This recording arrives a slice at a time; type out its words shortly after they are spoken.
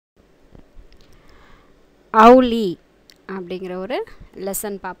Owlie அப்படிங்கிற ஒரு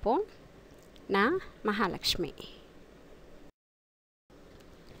lesson பார்ப்போம். நான் Mahalakshmi.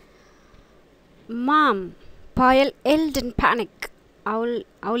 Mom, Payal yelled in panic.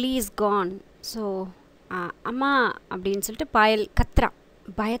 Owlie is gone. So, அம்மா அப்படின்னு சொல்லிட்டு பாயல் கத்துறான்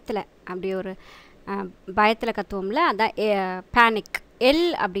பயத்தில். அப்படி ஒரு பயத்தில் கத்துவோம்ல, அதான் பேனிக். எல்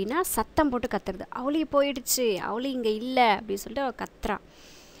அப்படின்னா சத்தம் போட்டு கத்துறது. Owlie போயிடுச்சு, Owlie இங்கே இல்லை அப்படின்னு சொல்லிட்டு அவள் கத்துறான்.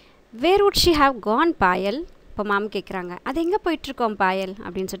 வேர் வுட் ஷி ஹாவ் கான் பாயல்? இப்போ மாம் கேட்குறாங்க, அது எங்கே போயிட்டுருக்கோம் பாயல்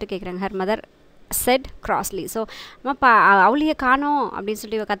அப்படின்னு சொல்லிட்டு கேட்குறாங்க. Her mother set grossly. So அம்மா Owlie காணோம் அப்படின்னு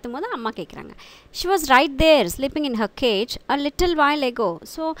சொல்லி கத்தும் போது அம்மா கேட்குறாங்க. She was right there sleeping in her gauge a little while ago.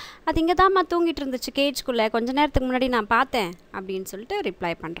 So அது இங்கே தான்மா தூங்கிட்டு இருந்துச்சு கேஜ்குள்ளே, கொஞ்ச நேரத்துக்கு முன்னாடி நான் பார்த்தேன் அப்படின்னு சொல்லிட்டு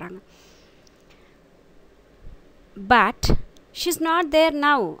ரிப்ளை பண்ணுறாங்க. But she's not there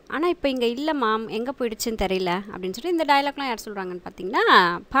now. ஆனால் இப்போ இங்கே இல்லை மாம், எங்கே போயிடுச்சுன்னு தெரியல அப்படின்னு சொல்லிட்டு இந்த டயலாக்லாம் யார் சொல்கிறாங்கன்னு பார்த்தீங்கன்னா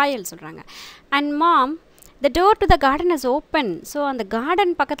பாயல் சொல்கிறாங்க. And mom, the door to the garden is open. So அந்த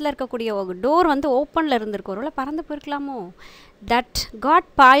கார்டன் பக்கத்தில் இருக்கக்கூடிய ஒரு டோர் வந்து ஓப்பனில் இருந்திருக்கு, ஒருவேளை பறந்து போயிருக்கலாமோ. That God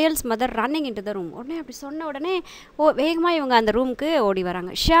Payal's mother running in to the room. உடனே அப்படி சொன்ன உடனே வேகமாக இவங்க அந்த ரூமுக்கு ஓடி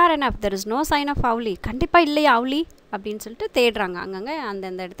வராங்க. Shear and up there is no sign of Owlie. கண்டிப்பாக இல்லையா Owlie அப்படின்னு சொல்லிட்டு தேடுறாங்க. அங்கங்கே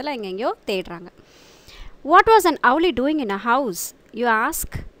அந்தந்த இடத்துல எங்கெங்கேயோ தேடுறாங்க. What was an Owlie doing in a house you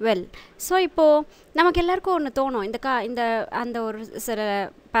ask? Well, so இப்போது நமக்கு எல்லாருக்கும் ஒன்று தோணும், இந்த அந்த ஒரு சில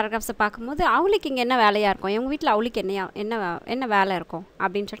பேராகிராஃப்ஸை பார்க்கும்போது Owlieக்கு இங்கே என்ன வேலையாக இருக்கும், எங்கள் வீட்டில் Owlieக்கு என்ன வேலை இருக்கும்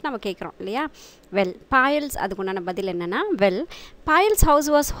அப்படின்னு சொல்லிட்டு நம்ம கேட்குறோம் இல்லையா. வெல், பாயல்ஸ் அதுக்கு உண்டான பதில் என்னென்னா, well, Payal's house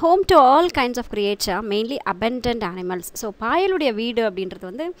was home to all kinds of creature, mainly abandoned animals. So பாயலுடைய வீடு அப்படின்றது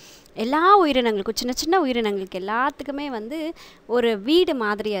வந்து எல்லா உயிரினங்களுக்கும், சின்ன சின்ன உயிரினங்களுக்கு எல்லாத்துக்குமே வந்து ஒரு வீடு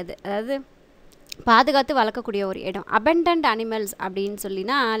மாதிரி. அதாவது பாதுகாத்து வளர்க்கக்கூடிய ஒரு இடம். abandoned அனிமல்ஸ் அப்படின்னு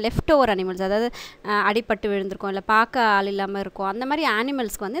சொல்லினா லெஃப்ட் ஓவர் அனிமல்ஸ், அதாவது அடிப்பட்டு விழுந்திருக்கும், இல்லை பார்க்க ஆள் இல்லாமல் இருக்கும், அந்த மாதிரி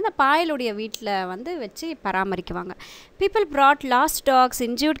அனிமல்ஸ்க்கு வந்து இந்த பாயலுடைய வீட்டில் வந்து வச்சு பராமரிக்குவாங்க. People brought lost dogs,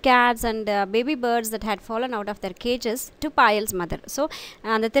 injured cats and baby birds that had fallen out of their cages to Payal's mother. So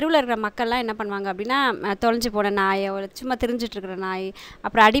அந்த தெருவில் இருக்கிற மக்கள்லாம் என்ன பண்ணுவாங்க அப்படின்னா, தொலைஞ்சு போன நாய், சும்மா திரிஞ்சிட்ருக்கிற நாய்,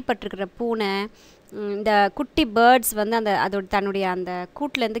 அப்புறம் அடிபட்டிருக்கிற பூனை, இந்த குட்டி பேர்ட்ஸ் வந்து அதோட தன்னுடைய அந்த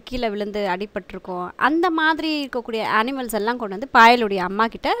கூட்டிலேருந்து கீழே விழுந்து அடிபட்டிருக்கோம், அந்த மாதிரி இருக்கக்கூடிய அனிமல்ஸ் எல்லாம் கொண்டு வந்து பாயலுடைய அம்மா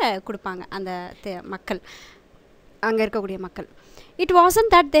கிட்ட கொடுப்பாங்க அந்த மக்கள், அங்கே இருக்கக்கூடிய மக்கள். It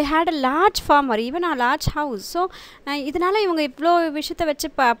wasn't that they had a large form R even a large house. So இதனால் இவங்க இவ்வளோ விஷயத்தை வச்சு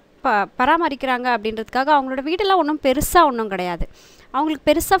பராமரிக்கிறாங்க அப்படின்றதுக்காக அவங்களோட வீடெல்லாம் ஒன்றும் பெருசாக ஒன்றும் கிடையாது, அவங்களுக்கு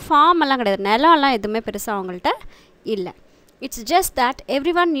பெருசாக ஃபார்ம் எல்லாம் கிடையாது, நிலம்லாம் எதுவுமே பெருசாக அவங்கள்ட்ட இல்லை. It's just that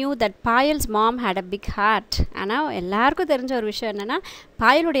every one knew that Payal's mom had a big heart. ஆனால் எல்லாருக்கும் தெரிஞ்ச ஒரு விஷயம் என்னென்னா,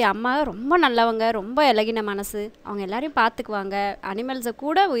 பாயலுடைய அம்மா ரொம்ப நல்லவங்க, ரொம்ப இலகின மனசு, அவங்க எல்லாரையும் பார்த்துக்குவாங்க, அனிமல்ஸை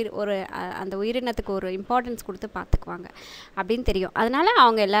கூட அந்த உயிரினத்துக்கு ஒரு இம்பார்ட்டன்ஸ் கொடுத்து பார்த்துக்குவாங்க அப்படின்னு தெரியும். அதனால்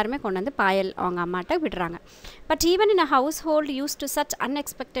அவங்க எல்லாருமே கொண்டு வந்து பாயல் அவங்க அம்மாட்ட விடுறாங்க. But even in a house hold use to such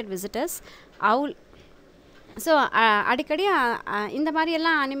unexpected visitors, so அடிக்கடி இந்த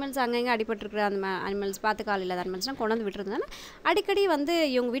மாதிரியெல்லாம் அனிமல்ஸ் அங்கங்கே அடிபட்டுருக்குற அந்த அனிமல்ஸ், பார்த்து கால் இல்லாத அனிமல்ஸ்லாம் கொண்டு வந்து விட்டுருந்ததுனால அடிக்கடி வந்து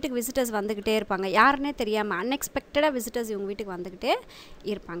இவங்க வீட்டுக்கு விசிட்டர்ஸ் வந்துக்கிட்டே இருப்பாங்க, யாருன்னே தெரியாமல் அன்எக்ஸ்பெக்டடாக விசிட்டர்ஸ் இவங்க வீட்டுக்கு வந்துக்கிட்டே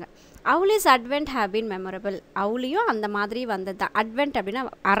இருப்பாங்க. Owlie's advent have been memorable. Owlieயும் அந்த மாதிரி வந்தது தான். அட்வென்ட் அப்படின்னா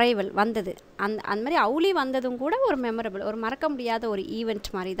அரைவல், வந்தது. அந்த மாதிரி Owlie வந்ததும் கூட ஒரு மெமரபிள், ஒரு மறக்க முடியாத ஒரு ஈவெண்ட்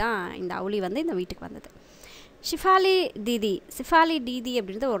மாதிரி தான் இந்த Owlie வந்து இந்த வீட்டுக்கு வந்தது. சிஃபாலி தீதி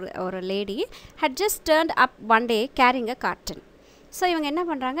அப்படின்றது ஒரு lady had just turned up one day carrying a carton. So இவங்க என்ன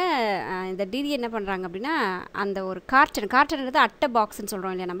பண்ணுறாங்க, இந்த தீதி என்ன பண்ணுறாங்க அப்படின்னா, அந்த ஒரு கார்ட்டன்றது அட்டை பாக்ஸ்ன்னு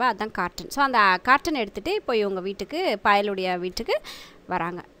சொல்கிறோம் இல்லையா நம்ம, அதுதான் கார்ட்டன். ஸோ அந்த கார்ட்டன் எடுத்துகிட்டு இப்போ இவங்க வீட்டுக்கு, பாயலுடைய வீட்டுக்கு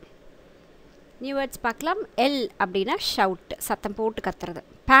வராங்க. நியூ வேர்ட்ஸ் பார்க்கலாம். எல் அப்படின்னா ஷவுட், சத்தம் போட்டு கத்துறது.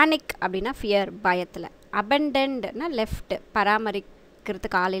 பேனிக் அப்படின்னா ஃபியர், பயத்தில். abandonedனா லெஃப்ட்,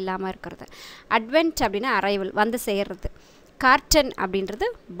 பராமரிக்கிறதுக்கு ஆள் இல்லாமல் இருக்கிறது. அட்வென்ட் அப்படின்னா அரைவல், வந்து சேர்றது. கார்டன் அப்படின்றது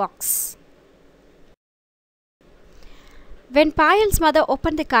box. When Payal's mother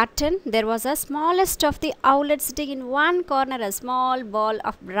opened the carton, there was a smallest of the owlets sitting in one corner, a small ball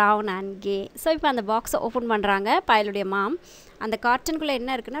of brown and gay. So இப்போ அந்த பாக்ஸை ஓப்பன் பண்ணுறாங்க பாயலுடைய மாம். அந்த கார்ட்டனுக்குள்ளே என்ன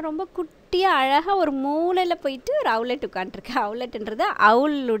இருக்குன்னா, ரொம்ப குட்டியாக அழகாக ஒரு மூலையில் போயிட்டு ஒரு அவுலெட் உட்காந்துருக்கு. அவுலெட்ன்றது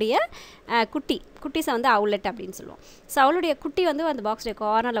அவுளுடைய குட்டிஸை வந்து அவுலெட் அப்படின்னு சொல்லுவோம். ஸோ அவளுடைய குட்டி வந்து அந்த பாக்ஸுடைய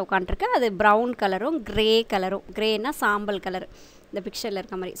கார்னரில் உட்காந்துருக்கு. அது ப்ரௌன் கலரும் க்ரே கலரும், க்ரேன்னா சாம்பல் கலர் இந்த பிக்சரில்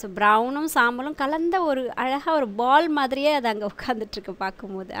இருக்க மாதிரி. ஸோ ப்ரௌனும் சாம்பலும் கலந்த ஒரு அழகாக ஒரு பால் மாதிரியே அது அங்கே உட்காந்துட்ருக்கு,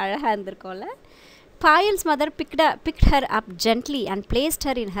 பார்க்கும்போது அழகாக இருந்திருக்கோம்ல. Payal's mother picked her up gently and placed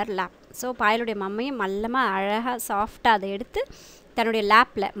her in her lap. So பாயலுடைய மம்மையும் மல்லமாக அழகாக சாஃப்டாக அதை எடுத்து தன்னுடைய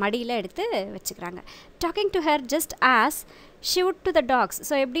லேப்பில், மடியில் எடுத்து வச்சுக்கிறாங்க. Talking to her just as she would to the dogs.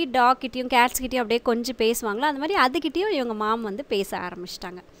 So எப்படி டாக் கிட்டேயும் கேட்ஸ் கிட்டேயும் அப்படியே கொஞ்சம் பேசுவாங்களோ அந்த மாதிரி அதுக்கிட்டேயும் இவங்க மாம் வந்து பேச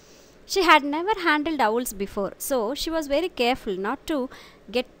ஆரம்பிச்சிட்டாங்க. She had never handled owls before, so she was very careful not to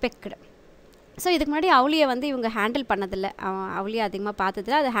get pecked. So இதுக்கு முன்னாடி அவுலியை வந்து இவங்க ஹேண்டில் பண்ணதில்லை, அவுலியை அதிகமாக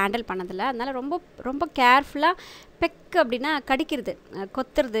பார்த்ததில்ல, அதை ஹேண்டில் பண்ணதில்லை. அதனால் ரொம்ப ரொம்ப கேர்ஃபுல்லாக பெக் அப்படின்னா கடிக்கிறது,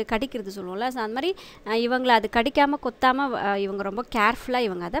 கொத்துறது, கடிக்கிறது சொல்லுவோம்ல. ஸோ அந்த மாதிரி இவங்களை அது கடிக்காமல் கொத்தாமல் இவங்க ரொம்ப கேர்ஃபுல்லாக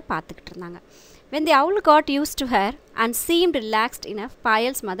இவங்க அதை பார்த்துக்கிட்டு இருந்தாங்க. When the owl got used to her and seemed relaxed enough,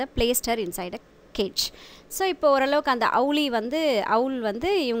 Payal's mother placed her inside a cage. So இப்போ ஓரளவுக்கு அந்த அவுல் வந்து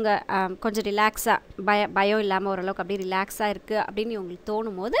இவங்க கொஞ்சம் ரிலாக்ஸாக பயம் இல்லாமல் ஓரளவுக்கு அப்படியே ரிலாக்ஸாக இருக்குது அப்படின்னு இவங்களுக்கு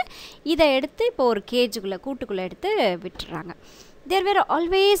தோணும் போது இதை எடுத்து இப்போ ஒரு கூட்டுக்குள்ளே எடுத்து விட்டுறாங்க. There were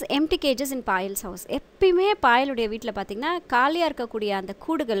always empty cages in Payal's house. எப்பயுமே பாயலுடைய வீட்டில் பார்த்திங்கன்னா காலியாக இருக்கக்கூடிய அந்த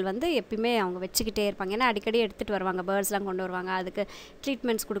கூடுகள் வந்து எப்பயுமே அவங்க வச்சுக்கிட்டே இருப்பாங்க. ஏன்னா அடிக்கடி எடுத்துகிட்டு வருவாங்க, பேர்ட்ஸ்லாம் கொண்டு வருவாங்க, அதுக்கு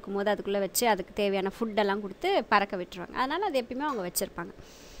ட்ரீட்மெண்ட்ஸ் கொடுக்கும்போது அதுக்குள்ளே வச்சு அதுக்கு தேவையான ஃபுட்டெல்லாம் கொடுத்து பறக்க விட்டுருவாங்க. அதனால் அது எப்பயுமே அவங்க வச்சுருப்பாங்க.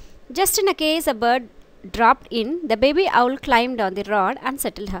 Just in a case a bird dropped in, the baby owl climbed on the rod and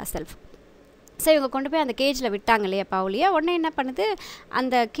settled herself. So இவங்க கொண்டு போய் அந்த கேஜில் விட்டாங்க இல்லையா பவுலியை. உடனே என்ன பண்ணுது,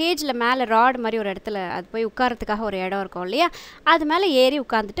 அந்த கேஜில் மேலே ராட் மாதிரி ஒரு இடத்துல அது போய் உட்காரத்துக்காக ஒரு இடம் இருக்கும் இல்லையா, அது மேலே ஏறி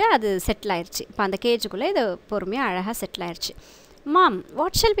உட்காந்துட்டு அது செட்டில் ஆயிடுச்சு. இப்போ அந்த கேஜுக்குள்ளே இது பொறுமையாக அழகாக செட்டில் ஆயிடுச்சு. மாம்,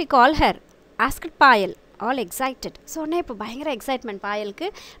 what shall we call her asked Payal, all excited. So உடனே இப்போ பயங்கர எக்ஸைட்மெண்ட் பாயலுக்கு.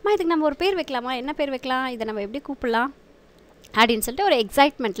 இதுக்கு நம்ம ஒரு பேர் வைக்கலாமா, என்ன பேர் வைக்கலாம், இதை நம்ம எப்படி கூப்பிடலாம் அப்படின்னு சொல்லிட்டு ஒரு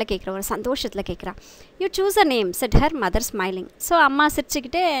எக்ஸைட்மெண்ட்டில் கேட்குறா, ஒரு சந்தோஷத்தில் கேட்குறா. You choose a name set her mother smiling. So அம்மா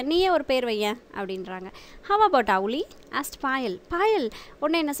சிரிச்சுக்கிட்டு நீயே ஒரு பேர் வையன் அப்படின்றாங்க. ஹவ் அபவுட் அவுலி ஆஸ்ட் பாயல்.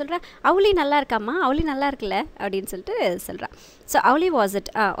 உடனே என்ன சொல்கிறா, அவுலி நல்லா இருக்காம்மா, அவுலி நல்லா இருக்குல்ல அப்படின்னு சொல்லிட்டு சொல்கிறா. So அவுலி was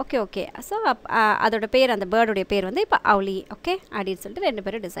it, okay. So அதோட பேர், அந்த பேர்டுடைய பேர் வந்து இப்போ அவுலி, ஓகே அப்படின்னு சொல்லிட்டு ரெண்டு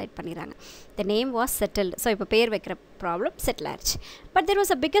பேரும் டிசைட் பண்ணிடுறாங்க. The name was settled. So இப்போ பேர் வைக்கிற ப்ராப்ளம் செட்டில் ஆயிடுச்சு. But there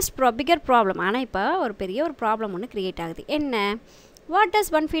was a bigger problem. ஆனால் இப்போ ஒரு பெரிய ஒரு ப்ராப்ளம் ஒன்று க்ரியேட் ஆகுது. என்ன, what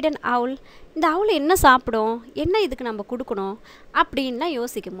does one feet an அவுல், இந்த அவுல் என்ன சாப்பிடும், என்ன இதுக்கு நம்ம கொடுக்கணும் அப்படின்லாம்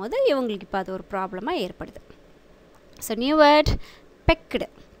யோசிக்கும் போது இவங்களுக்கு இப்போ அது ஒரு ப்ராப்ளமாக ஏற்படுது. So new word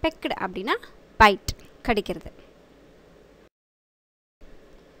pecked. அப்படின்னா byte, கடிக்கிறது.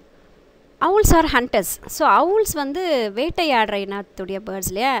 owls are hunters. So owls வந்து வேட்டையாடுற இனத்துடைய பேர்ட்ஸ்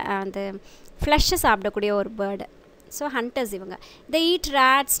இல்லையா, அந்த ஃப்ளஷ்ஷை சாப்பிடக்கூடிய ஒரு பேர்டு. ஸோ ஹண்டர்ஸ் இவங்க. they eat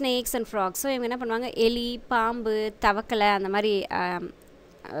rats, snakes and frogs. So இவங்க என்ன பண்ணுவாங்க, எலி, பாம்பு, தவக்கலை, அந்த மாதிரி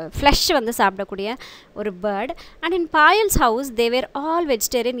ஃப்ளஷ் வந்து சாப்பிடக்கூடிய ஒரு bird. And in Payal's house they where all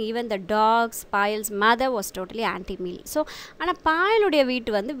vegetarian, even the tax. Payal's mother was totally anti meal. So ஆனால் பாயலுடைய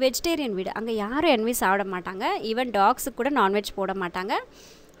வீட்டு வந்து வெஜிடேரியன் வீடு, அங்கே யாரும் என்வி சாப்பிட மாட்டாங்க, ஈவன் டாக்ஸுக்கு கூட நான்வெஜ் போட மாட்டாங்க.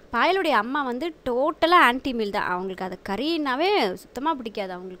 பாயலுடைய அம்மா வந்து டோட்டலாக ஆன்டி மீல் தான், அவங்களுக்கு அது கறினாவே சுத்தமாக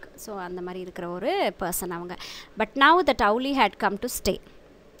பிடிக்காது அவங்களுக்கு. ஸோ அந்த மாதிரி இருக்கிற ஒரு பர்சன் அவங்க. But now that அவுலி had come to stay.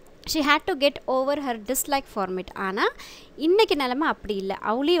 She had to get over her dislike for meet. ஆனால் இன்றைக்கி நிலமை அப்படி இல்லை.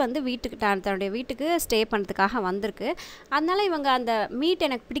 அவுலி வந்து வீட்டுக்கு தன்னுடைய வீட்டுக்கு ஸ்டே பண்ணுறதுக்காக வந்திருக்கு. அதனால் இவங்க அந்த மீட்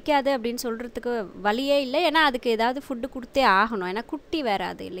எனக்கு பிடிக்காது அப்படின்னு சொல்கிறதுக்கு வழியே இல்லை. ஏன்னா அதுக்கு ஏதாவது ஃபுட்டு கொடுத்தே ஆகணும், ஏன்னா குட்டி வேறு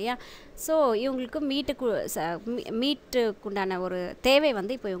அது இல்லையா. ஸோ இவங்களுக்கு மீட்டுக்குண்டான ஒரு தேவை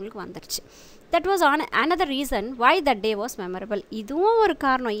வந்து இப்போ இவங்களுக்கு வந்துடுச்சு. That was another reason why that day was memorable. இதுவும் ஒரு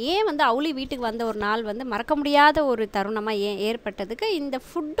காரணம், ஏன் வந்து அவுலி வீட்டுக்கு வந்த ஒரு நாள் வந்து மறக்க முடியாத ஒரு தருணமாக ஏன் ஏற்பட்டதுக்கு இந்த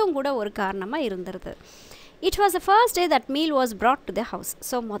ஃபுட்டும் கூட ஒரு காரணமாக இருந்துருது. It was the first day that meal was brought to the house.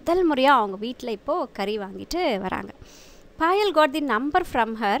 So முதல் முறையாக அவங்க வீட்டில் இப்போது கறி வாங்கிட்டு வராங்க. Payal got the number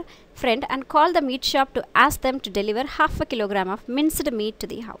from her friend and called the meat shop to ask them to deliver 1/2 kilogram of minced meat to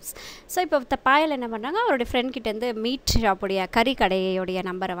the house. So இப்போ பாயல் என்ன பண்ணுறாங்க, அவருடைய ஃப்ரெண்ட் கிட்டேருந்து மீட் ஷாப்புடைய கறி கடையோடைய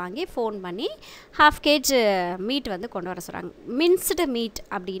நம்பரை வாங்கி ஃபோன் பண்ணி 1/2 kg மீட் வந்து கொண்டு வர சொல்கிறாங்க. மின்ஸ்டு மீட்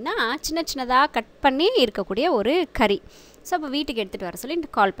அப்படின்னா சின்ன சின்னதாக கட் பண்ணி இருக்கக்கூடிய ஒரு கறி. ஸோ அப்போ வீட்டுக்கு எடுத்துகிட்டு வர சொல்லி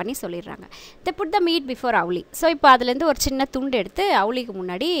கால் பண்ணி சொல்லிடுறாங்க. they put the meat before Owlie. So இப்போ அதுலேருந்து ஒரு சின்ன துண்டு எடுத்து அவுலிக்கு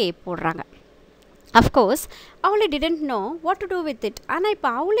முன்னாடி போடுறாங்க. Of course Owlie didn't know what to do with it. ஆனால் இப்போ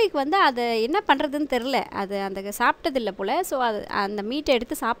அவுலிக்கு வந்து அதை என்ன பண்ணுறதுன்னு தெரில, அது அந்த சாப்பிட்டதில்லை போல். ஸோ அது அந்த மீட்டை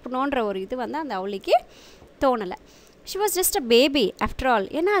எடுத்து சாப்பிடணுன்ற ஒரு இது வந்து அந்த அவுலிக்கு தோணலை. She was just a baby after all.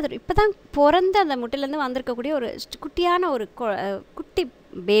 ஏன்னா அது இப்போ தான் பிறந்த அந்த முட்டையிலேருந்து வந்திருக்கக்கூடிய ஒரு குட்டியான ஒரு குட்டி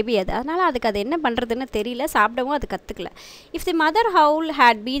பேபி அது. அதனால் அதுக்கு அது என்ன பண்ணுறதுன்னு தெரியல, சாப்பிடவும் அது கற்றுக்கல. If the mother owl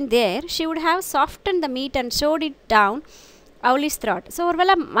had been there, she would have softened the meat and showed it down Owlie's throat. So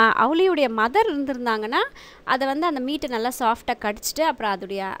ஒருவேளை அவுலியுடைய மதர் இருந்திருந்தாங்கன்னா அதை வந்து அந்த மீட்டை நல்லா சாஃப்டாக கடிச்சிட்டு அப்புறம்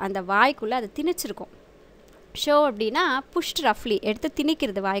அதோடைய அந்த வாய்க்குள்ளே அதை திணிச்சிருக்கும். ஷோ அப்படின்னா புஷ்ட் ரஃப்லி எடுத்து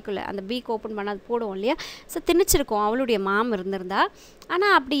திணிக்கிறது வாய்க்குள்ளே, அந்த பீக் ஓப்பன் பண்ண அது போடுவோம் இல்லையா. ஸோ திணிச்சிருக்கோம் அவளுடைய மாம் இருந்திருந்தா.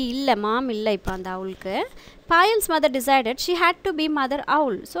 ஆனால் அப்படி இல்லை, மாம் இல்லை இப்போ அந்த அவளுக்கு. Payal's mother decided she had to be mother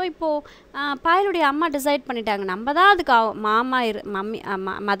owl. So இப்போது பாயலுடைய அம்மா டிசைட் பண்ணிட்டாங்க, நம்ம தான் அதுக்கு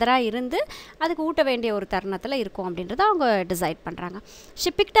மதராக இருந்து அதுக்கு ஊட்ட வேண்டிய ஒரு தருணத்தில் இருக்கும் அப்படின்றத அவங்க டிசைட் பண்ணுறாங்க.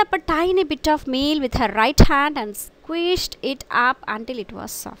 She picked up a tiny bit of meal with her right hand and squeezed it up until it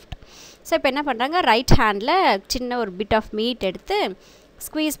was soft. So இப்போ என்ன பண்ணுறாங்க, ரைட் ஹேண்டில் சின்ன ஒரு பிட் ஆஃப் மீட் எடுத்து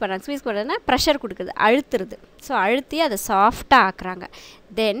ஸ்குவீஸ் பண்ணுறதுனா ப்ரெஷர் கொடுக்குது, அழுத்துறது. ஸோ அழுத்தி அதை சாஃப்டாக ஆக்குறாங்க.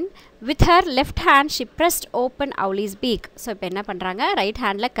 தென் with her left hand she pressed open Owlie's beak. So இப்போ என்ன பண்ணுறாங்க, ரைட்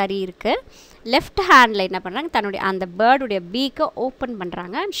ஹேண்டில் கறி இருக்குது, லெஃப்ட் ஹேண்டில் என்ன பண்ணுறாங்க, தன்னுடைய அந்த பேர்டுடைய பீக்கை ஓப்பன்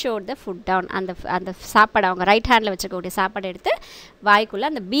பண்ணுறாங்க அண்ட் ஷோட் த ஃபுட் டவுன். அந்த சாப்பாடு அவங்க ரைட் ஹேண்டில் வச்சுக்கக்கூடிய சாப்பாடு எடுத்து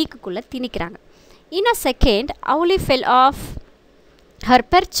வாய்க்குள்ளே அந்த பீக்குள்ளே திணிக்கிறாங்க. இன் அ second Owlie fell off her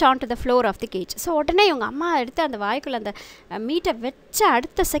perch onto the floor of the cage. So உடனே இவங்க அம்மா எடுத்து அந்த வாய்க்குள்ளே அந்த மீட்டை வச்ச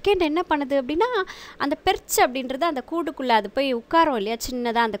அடுத்த செகண்ட் என்ன பண்ணுது அப்படின்னா, அந்த பெர்ச் அப்படின்றது அந்த கூடுக்குள்ளே அது போய் உட்காரும் இல்லையா,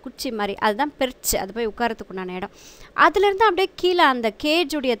 சின்னதாக அந்த குச்சி மாதிரி, அதுதான் பெர்ச், அது போய் உட்காரத்துக்குண்டான இடம். அதுலேருந்து அப்படியே கீழே அந்த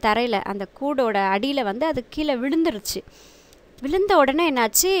கேஜுடைய தரையில் அந்த கூடோட அடியில் வந்து அது கீழே விழுந்துருச்சு. விழுந்த உடனே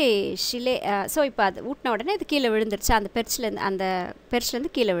என்னாச்சு, ஷிலே ஸோ இப்போ அது ஊட்டின உடனே அது கீழே விழுந்துருச்சு, அந்த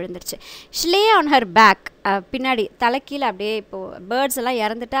பெர்ச்லேருந்து கீழே விழுந்துருச்சு. ஷிலே ஆன் ஹர் பேக், பின்னாடி தலை கீழே அப்படியே இப்போது பேர்ட்ஸ் எல்லாம்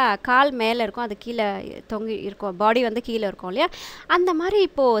இறந்துட்டா கால் மேலே இருக்கும், அது கீழே தொங்கி இருக்கும், பாடி வந்து கீழே இருக்கும் இல்லையா, அந்த மாதிரி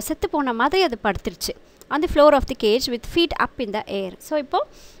இப்போது செத்து போன மாதிரி அது படுத்துருச்சு. On the floor of the gauge with feet up in the air. So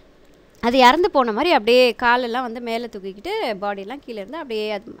இப்போது அது இறந்து போன மாதிரி அப்படியே காலெல்லாம் வந்து மேலே தூக்கிக்கிட்டு பாடியெல்லாம் கீழே இருந்து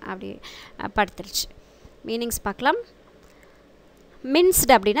அப்படியே படுத்துருச்சு. மீனிங்ஸ் பார்க்கலாம்.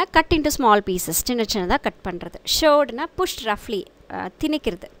 மின்ஸ்டு அப்படின்னா கட் இன்ட்டு ஸ்மால் பீசஸ், சின்னதாக கட் பண்ணுறது. ஷோடுனா புஷ்ட் ரஃப்லி,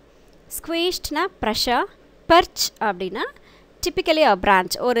 திணிக்கிறது. ஸ்குவீஷ்ட்னா ப்ரெஷர். பெர்ச் அப்படின்னா டிப்பிக்கலி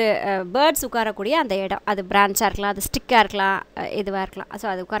பிரான்ச், ஒரு பேர்ட்ஸ் உட்காரக்கூடிய அந்த இடம், அது பிரான்ச்சாக இருக்கலாம், அது ஸ்டிக்காக இருக்கலாம், இதுவாக இருக்கலாம். ஸோ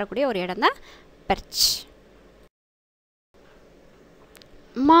அது உட்காரக்கூடிய ஒரு இடம் தான் perch.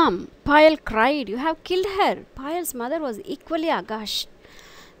 Mom, Payal cried, you have killed her. Payal's mother was equally aghast.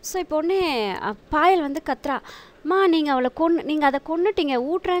 So இப்போ ஒன்றே பாயல் வந்து கத்துறா, மா நீங்கள் அவளை நீங்கள் அதை கொன்னுட்டீங்க,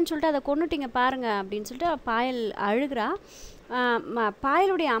 ஊட்டுறேன்னு சொல்லிட்டு அதை கொன்னுட்டீங்க பாருங்கள் அப்படின்னு சொல்லிட்டு பாயல் அழுகிறா.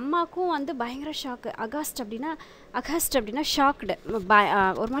 பாயலுடைய அம்மாவுக்கும் வந்து பயங்கர ஷாக்கு. அகஸ்ட் அப்படின்னா ஷாக்டு,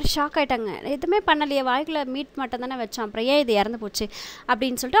 ஒரு மாதிரி ஷாக் ஆகிட்டாங்க. எதுவுமே பண்ணலையே, வாய்க்குள்ள மீட் மட்டும் தானே வச்சோம், அப்புறம் ஏன் இது இறந்து போச்சு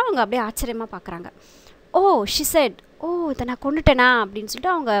அப்படின்னு சொல்லிட்டு அவங்க அப்படியே ஆச்சரியமாக பார்க்குறாங்க. ஓ ஷி செட், ஓ இதை நான் கொண்டுட்டேனா அப்படின்னு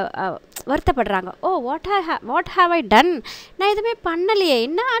சொல்லிட்டு அவங்க வருத்தப்படுறாங்க. Oh what have I done, நான் எதுவுமே பண்ணலையே,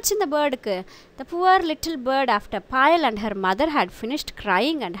 என்ன ஆச்சு இந்த பேர்டுக்கு. The poor little bird, after Payal and her mother had finished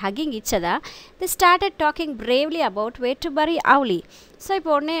crying and hugging each other, they started talking bravely about where to bury Owlie. So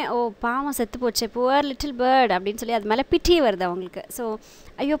இப்போ உடனே ஓ பாவம் செத்து போச்சு, புவர் லிட்டில் பேர்ட் அப்படின்னு சொல்லி அது மேலே பிட்டி வருது அவங்களுக்கு. ஸோ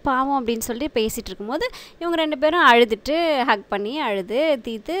ஐயோ பாவம் அப்படின்னு சொல்லி பேசிகிட்டு இருக்கும்போது இவங்க ரெண்டு பேரும் அழுதுட்டு ஹக் பண்ணி அழுது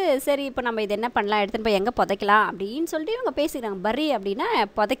தீத்து, சரி இப்போ நம்ம இது என்ன பண்ணலாம், எடுத்துன்னு போய் எங்கே புதைக்கலாம் அப்படின்னு சொல்லிட்டு இவங்க பேசிக்கிறாங்க. பரி அப்படின்னா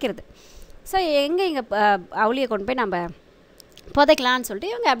புதைக்கிறது. ஸோ இங்கே Owlie கொண்டு போய் நம்ம புதைக்கலான்னு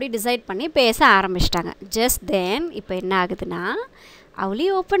சொல்லிட்டு இவங்க அப்படி டிசைட் பண்ணி பேச ஆரம்பிச்சிட்டாங்க. ஜஸ்ட் தென் இப்போ என்ன ஆகுதுன்னா, Owlie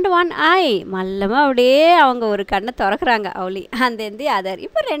opened one eye. மல்லமாக அப்படியே அவங்க ஒரு கண்ணை திறக்கிறாங்க Owlie, and then the other.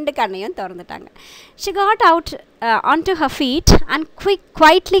 இப்போ ரெண்டு கண்ணையும் திறந்துட்டாங்க. She got out onto her feet and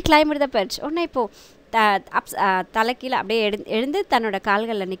quietly climbed the perch. உடனே இப்போது தலைக்கீழே அப்படியே எழுந்து தன்னோட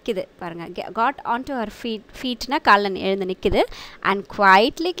கால்களில் நிற்கிது பாருங்கள். காட் ஆன் டு ஹர் ஃபீட்னா காலில் எழுந்து நிற்கிது. அண்ட்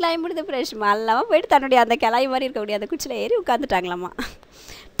குவைட்லி கிளைம்பிடு த ஃப்ரெஷ், மல்லாமல் போயிட்டு தன்னுடைய அந்த கிளாய் மாதிரி இருக்கக்கூடிய அந்த குச்சியில் ஏறி உட்காந்துட்டாங்களாம்மா.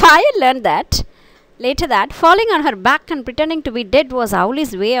 Payal learned that later that falling on her back and pretending to be dead was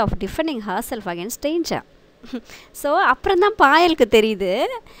Owlie's way of defending herself against danger. So அப்புறம் தான் பாயலுக்கு தெரியுது,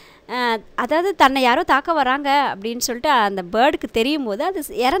 அதாவது தன்னை யாரோ தாக்க வராங்க அப்படின்னு சொல்லிட்டு அந்த பேர்டுக்கு தெரியும் போது அது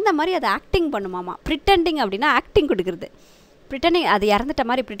இறந்த மாதிரி அது ஆக்டிங் பண்ணுமாமா. ப்ரிட்டெண்டிங் அப்படின்னா ஆக்டிங் கொடுக்குறது. ப்ரிட்டனிங், அது இறந்துட்ட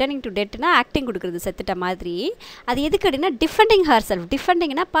மாதிரி, ப்ரிட்டனிங் டு டெட்னா ஆக்டிங் கொடுக்குறது செத்துட்ட மாதிரி. அது எதுக்கு அப்படின்னா defending her self.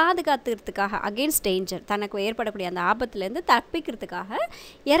 டிஃபெண்டிங்னா பாதுகாத்துக்கிறதுக்காக, against danger, தனக்கு ஏற்படக்கூடிய அந்த ஆபத்துலேருந்து தப்பிக்கிறதுக்காக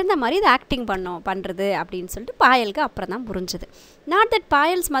இறந்த மாதிரி இது ஆக்டிங் பண்ணுறது அப்படின்னு சொல்லிட்டு பாயலுக்கு அப்புறம் தான் புரிஞ்சுது. Not that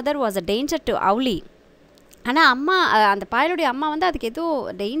Payal's mother was a danger to Owlie. ஆனால் அம்மா, அந்த பாயலுடைய அம்மா வந்து அதுக்கு எதுவும்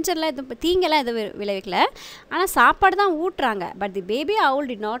டேஞ்சர்லாம் எதுவும் தீங்கெல்லாம் எதுவும் விளைவிக்கல, ஆனால் சாப்பாடு தான் ஊட்டுறாங்க. But the baby Owl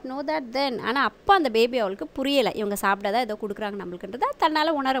did not know that then. ஆனால் அப்போ அந்த பேபி அவளுக்கு புரியலை, இவங்க சாப்பிடாதான் ஏதோ கொடுக்குறாங்க நம்மளுக்குன்றதை தன்னால்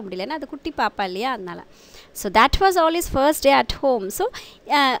உணர முடியல, ஏன்னா அது குட்டி பாப்பா இல்லையா, அதனால். So that was Owlie's first day at home. So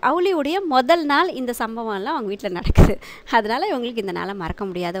Owlieவுடைய முதல் நாள் இந்த சம்பவம்லாம் அவங்க வீட்டில் நடக்குது. அதனால் இவங்களுக்கு இந்த நாளை மறக்க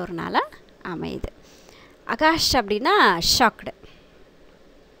முடியாத ஒரு நாளாக அமையுது. அகாஷ் அப்படின்னா shocked.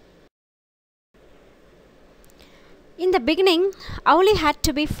 In the beginning, Owlie had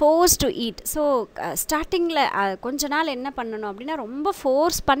to be forced to eat. So ஸ்டார்டிங்கில் கொஞ்ச நாள் என்ன பண்ணணும் அப்படின்னா ரொம்ப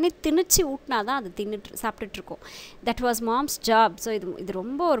ஃபோர்ஸ் பண்ணி திணிச்சு ஊட்டினா தான் அது சாப்பிட்டுட்ருக்கோம். That was moms job. So இது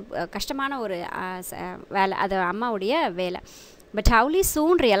ரொம்ப ஒரு கஷ்டமான ஒரு வேலை, அது அம்மாவுடைய வேலை. But Owlie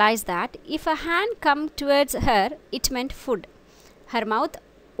soon realized that if a hand come towards her, it meant food. Her mouth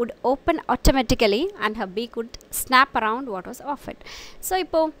would open automatically and her beak would snap around what was offered. So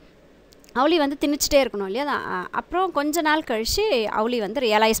இப்போது அவுளி வந்து திணிச்சிட்டே இருக்கணும் இல்லையா. அப்புறம் கொஞ்ச நாள் கழித்து அவுளி வந்து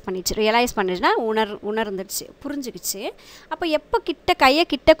ரியலைஸ் பண்ணிச்சுன்னா உணர்ந்துடுச்சு, புரிஞ்சுக்கிச்சு. அப்போ எப்போ கையை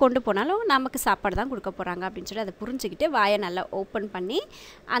கிட்ட கொண்டு போனாலும் நமக்கு சாப்பாடு தான் கொடுக்க போகிறாங்க அப்படின்னு சொல்லி அதை புரிஞ்சுக்கிட்டு வாயை நல்லா ஓப்பன் பண்ணி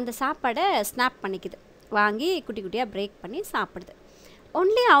அந்த சாப்பாடை ஸ்னாப் பண்ணிக்குது, வாங்கி குட்டி குட்டியாக பிரேக் பண்ணி சாப்பிடுது.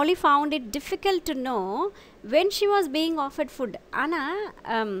 Only Owlie found it difficult to know when she was being offered food. ஆனால்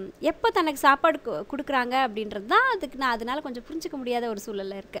எப்போ தனக்கு சாப்பாடு கொடுக்குறாங்க அப்படின்றது தான் நான் அதனால் கொஞ்சம் புரிஞ்சிக்க முடியாத ஒரு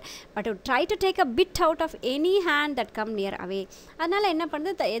சூழலில் இருக்குது. But try to take a bit out of any hand that come near அவே. அதனால் என்ன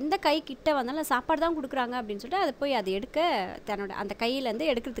பண்ணுது, எந்த கை கிட்ட வந்தாலும் சாப்பாடு தான் கொடுக்குறாங்க அப்படின்னு சொல்லிட்டு அதை போய் அது தன்னோட அந்த கையிலேருந்து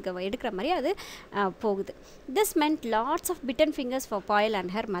எடுக்கிற மாதிரி அது போகுது. This மென்ட் lots of Pittan fingers for Payal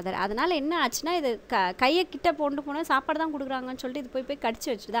and her mother. அதனால் என்ன ஆச்சுன்னா, இது கையை கிட்ட கொண்டு போனால் சாப்பாடு தான் கொடுக்குறாங்கன்னு சொல்லிட்டு இது போய் கடிச்சு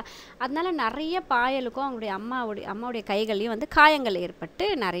வச்சுதா. அதனால் நிறைய பாயலுக்கும் அவங்களுடைய அம்மாவுடைய கைகள்லையும் வந்து காயங்கள் ஏற்பட்டு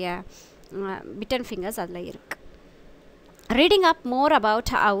நிறைய பிட்டன் ஃபிங்கர்ஸ் அதில் இருக்குது. Reading up more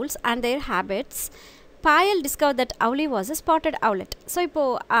about owls and their habits, Payal discover that Owlie was a spotted owlet. So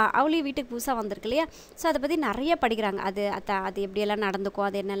இப்போது Owlie வீட்டுக்கு புதுசாக வந்திருக்கு இல்லையா, ஸோ அதை பற்றி நிறைய படிக்கிறாங்க. அது எப்படியெல்லாம் நடந்துக்கும்,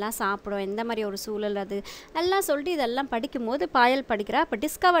 அது என்னெல்லாம் சாப்பிடும், எந்த மாதிரி ஒரு சூழல், அது எல்லாம் சொல்லிட்டு இதெல்லாம் படிக்கும்போது பாயல் படிக்கிறா. இப்போ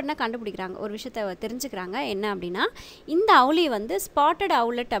டிஸ்கவர்னா கண்டுபிடிக்கிறாங்க, ஒரு விஷயத்தை தெரிஞ்சுக்கிறாங்க. என்ன அப்படின்னா, இந்த Owlie வந்து ஸ்பாட்டட்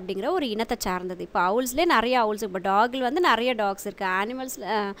owlet அப்படிங்கிற ஒரு இனத்தை சார்ந்தது. இப்போ owlsலேயே நிறைய owls, இப்போ டாகில் வந்து நிறைய டாக்ஸ் இருக்குது, அனிமல்ஸில்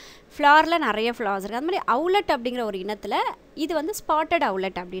ஃப்ளாரில் நிறைய ஃப்ளார்ஸ் இருக்குது. அது மாதிரி owlet அப்படிங்கிற ஒரு இனத்தில் இது வந்து ஸ்பாட்டட்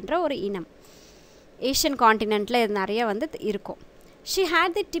owlet அப்படின்ற ஒரு இனம். ஏஷியன் காண்டினென்ட்டில் இது நிறைய வந்து இருக்கும். She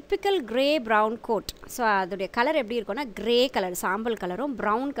had the typical grey brown code. So அதோடைய கலர் எப்படி இருக்கும்னா, கிரே கலர், சாம்பல் கலரும்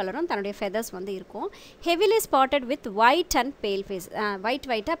ப்ரௌன் கலரும் தன்னுடைய ஃபெதர்ஸ் வந்து இருக்கும். Heavily spotted with white and பேல் ஃபேஸ்.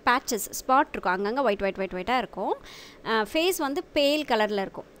 ஒயிட்டாக பேச்சஸ் ஸ்பாட் இருக்கும், அங்கங்கே ஒயிட்டாக இருக்கும். ஃபேஸ் வந்து பேல் கலரில்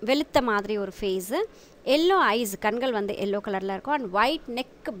இருக்கும், வெளுத்த மாதிரி ஒரு ஃபேஸு. எல்லோ ஐஸ், கண்கள் வந்து எல்லோ கலரில் இருக்கும். அண்ட் ஒயிட்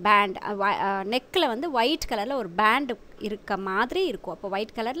நெக் பேண்ட், நெக்கில் வந்து ஒயிட் கலரில் ஒரு பேண்டு இருக்க மாதிரி இருக்கும். அப்போ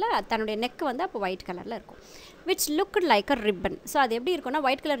ஒயிட் கலரில் தன்னுடைய நெக் வந்து அப்போ ஒயிட் கலரில் இருக்கும். Which looked like a ribbon. So அது எப்படி இருக்கும்னா,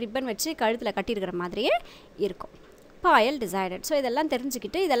 ஒயிட் கலர் ரிப்பன் வச்சு கழுத்தில் கட்டியிருக்கிற மாதிரியே இருக்கும். பாயல் டிசைடட். ஸோ இதெல்லாம்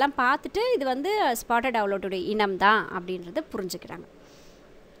தெரிஞ்சுக்கிட்டு, இதெல்லாம் பார்த்துட்டு இது வந்து ஸ்பாட்டட் owletோடைய இனம் தான் அப்படின்றத புரிஞ்சுக்கிறாங்க.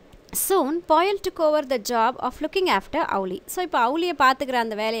 Soon, Poyle took over the job of looking after Owlie. So இப்போ Owlie பார்த்துக்கிற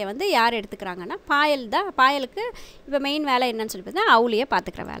அந்த வேலையை வந்து யார் எடுத்துக்கிறாங்கன்னா, பாயலுக்கு இப்போ மெயின் வேலை என்னன்னு சொல்லி பார்த்தா Owlie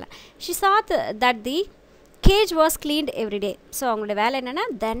பார்த்துக்கிற வேலை. She saw that the cage was cleaned every day. So அவங்களோட வேலை என்னென்னா,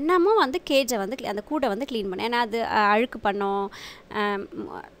 தினமும் வந்து கேஜை வந்து அந்த கூடை வந்து க்ளீன் பண்ண. ஏன்னா அது அழுக்கு பண்ணோம்,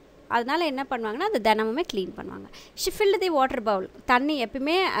 அதனால் என்ன பண்ணுவாங்கன்னா அது தினமுமே க்ளீன் பண்ணுவாங்க. She field the water Pavul. தண்ணி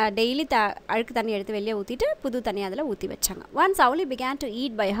எப்பவுமே டெய்லி அழுக்கு தண்ணி எடுத்து வெளியே ஊற்றிட்டு புது தண்ணி அதில் ஊற்றி வச்சாங்க. Once Owlie began to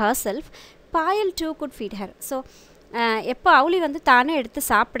eat by herself, Payal too could feed her. So எப்போ Owlie வந்து தானே எடுத்து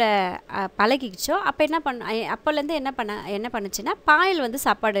சாப்பிட பழகிச்சோ அப்போலேருந்து என்ன பண்ணுச்சுன்னா, பாயல் வந்து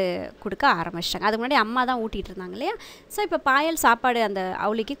சாப்பாடு கொடுக்க ஆரம்பிச்சிட்டாங்க. அதுக்கு முன்னாடி அம்மா தான் ஊட்டிகிட்டு இருந்தாங்க இல்லையா. ஸோ இப்போ பாயல் சாப்பாடு அந்த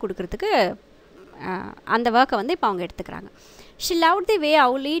Owlieக்கு கொடுக்குறதுக்கு அந்த ஒர்க்கை வந்து இப்போ அவங்க எடுத்துக்கிறாங்க. She loved the way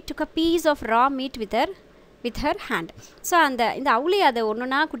Owlie took a piece of raw meat with her hand. So இந்த Owlie அதை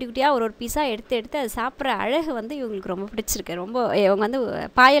ஒன்றுனா குட்டி குட்டியாக ஒரு பீஸாக எடுத்து அது சாப்பிட்ற அழகு வந்து இவங்களுக்கு ரொம்ப பிடிச்சிருக்கு. இவங்க வந்து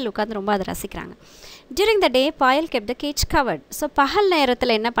பாயல் உட்காந்து ரொம்ப அதை ரசிக்கிறாங்க. During the day Payal kept the gauge covert. So பகல்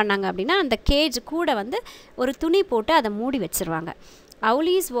நேரத்தில் என்ன பண்ணாங்க அப்படின்னா, அந்த கேஜ் கூட வந்து ஒரு துணி போட்டு அதை மூடி வச்சுருவாங்க.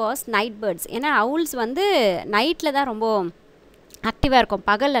 Owlies was night birds. ஏன்னா owls வந்து நைட்டில் தான் ரொம்ப ஆக்டிவாக இருக்கும்,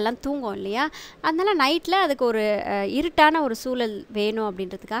 பகல்லெல்லாம் தூங்கும் இல்லையா. அதனால் நைட்டில் அதுக்கு ஒரு இருட்டான ஒரு சூழல் வேணும்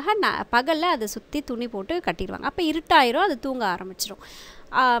அப்படின்றதுக்காக பகலில் அதை சுற்றி துணி போட்டு கட்டிடுவாங்க. அப்போ இருட்டாயிரும், அது தூங்க ஆரம்பிச்சிடும்.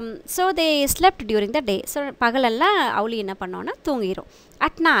 So they slept during the day. So பகலெல்லாம் Owlie என்ன பண்ணோன்னா தூங்கிடும்.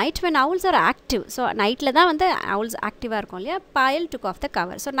 At night when owls are active, so நைட்டில் தான் வந்து owls ஆக்டிவாக இருக்கும் இல்லையா. பாயல் took off the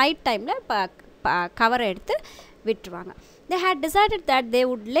cover. So night டைமில் கவரை எடுத்து விட்டுருவாங்க. They had decided that they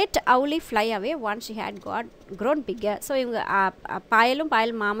would let Owlie fly away once she had grown bigger. So இவங்க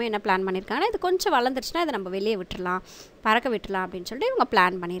பாயல் மாமும் என்ன பிளான் பண்ணியிருக்காங்கன்னா, இது கொஞ்சம் வளர்ந்துருச்சுன்னா இதை நம்ம வெளியே பறக்க விட்டுலாம் அப்படின்னு சொல்லிட்டு இவங்க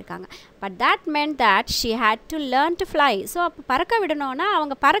பிளான் பண்ணியிருக்காங்க. But that meant that she had to learn to fly. So அப்போ பறக்க விடணும்னா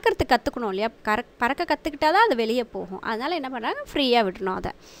அவங்க பறக்கிறதுக்கு கற்றுக்கணும் இல்லையா. பறக்க கற்றுக்கிட்டா தான் அது வெளியே போகும். அதனால் என்ன பண்ணுறாங்க, ஃப்ரீயாக விடணும்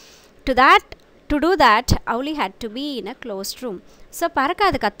அதை. To do that, Owlie had to be in a closed room. So பறக்க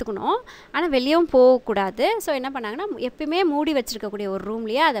அது கற்றுக்கணும், ஆனால் வெளியவும் போகக்கூடாது. ஸோ என்ன பண்ணாங்கன்னா, எப்பயுமே மூடி வச்சுருக்கக்கூடிய ஒரு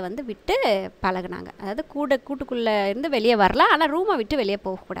ரூம்லேயே அதை வந்து விட்டு பழகினாங்க. அதாவது கூட்டுக்குள்ளே இருந்து வெளியே வரலாம், ஆனால் ரூமை விட்டு வெளியே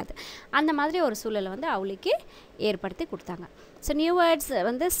போகக்கூடாது. அந்த மாதிரி ஒரு சூழலை வந்து Owlieக்கு ஏற்படுத்தி கொடுத்தாங்க. ஸோ நியூ வேர்ட்ஸ்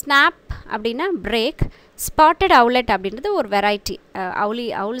வந்து ஸ்னாப் அப்படின்னா பிரேக், ஸ்பாட்டட் owlet அப்படின்றது ஒரு வெரைட்டி,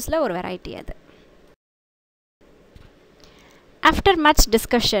 owlsல ஒரு வெரைட்டி அது. After much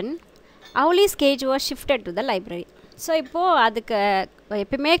discussion Owlie's cage was shifted to the library. So இப்போது அதுக்கு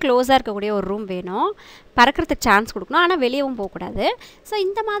எப்பயுமே க்ளோஸாக இருக்கக்கூடிய ஒரு ரூம் வேணும், பறக்கிறதுக்கு சான்ஸ் கொடுக்கணும், ஆனால் வெளியவும் போகக்கூடாது. ஸோ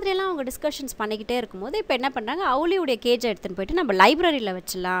இந்த மாதிரியெல்லாம் அவங்க டிஸ்கஷன்ஸ் பண்ணிக்கிட்டே இருக்கும்போது இப்போ என்ன பண்ணுறாங்க, அவுலியுடைய கேஜை எடுத்துன்னு போயிட்டு நம்ம லைப்ரரியில்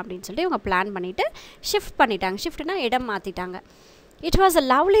வச்சிடலாம் அப்படின்னு சொல்லிட்டு இவங்க பிளான் பண்ணிவிட்டு ஷிஃப்ட் பண்ணிட்டாங்க. ஷிஃப்ட்னா இடம் மாற்றிட்டாங்க. It was a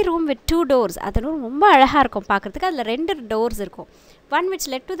lovely room with 2 doors. அது ரூம் ரொம்ப அழகாக இருக்கும் பார்க்குறதுக்கு. அதில் 2 doors இருக்கும். One which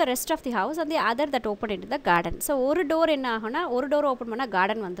led to the rest of the house and the other that open in to the garden. So ஒரு டோர் என்ன ஆகும்னா, ஒரு டோர் ஓப்பன் பண்ணால்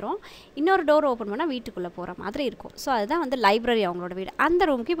கார்டன் வந்துடும், இன்னொரு டோர் ஓப்பன் பண்ணால் வீட்டுக்குள்ளே போகிற மாதிரி இருக்கும். ஸோ அதுதான் வந்து லைப்ரரி அவங்களோட வீடு. அந்த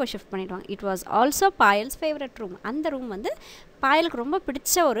ரூமுக்கு இப்போ ஷிஃப்ட் பண்ணிடுவாங்க. It was also Payal's favourite room. அந்த ரூம் வந்து பாயலுக்கு ரொம்ப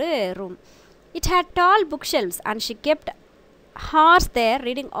பிடிச்ச ஒரு room. It had doll book ஷெல்வ்ஸ் and she kept hours there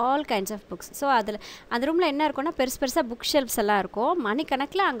reading all kinds of books. So அதில் அந்த ரூமில் என்ன இருக்கும்னா, பெருசாக புக் ஷெல்ஃப்ஸ் எல்லாம் இருக்கும்.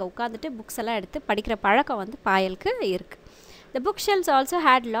 மணிக்கணக்கில் அங்கே உட்காந்துட்டு புக்ஸ் எல்லாம் எடுத்து படிக்கிற பழக்கம் வந்து பாயலுக்கு இருக்குது. The bookshelves also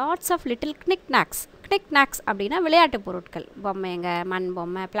had lots of little knick-knacks. Knick-knacks அப்படின்னா விளையாட்டு பொருட்கள், பொம்மைங்க, மண்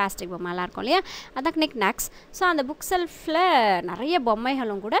பொம்மை, பிளாஸ்டிக் பொம்மைலாம் இருக்கும் இல்லையா, அதான் knick-knacks. ஸோ அந்த புக் ஷெல்ஃபில் நிறைய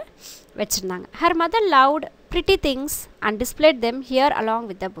பொம்மைகளும் கூட வச்சுருந்தாங்க. Her mother loved pretty things and displayed them here along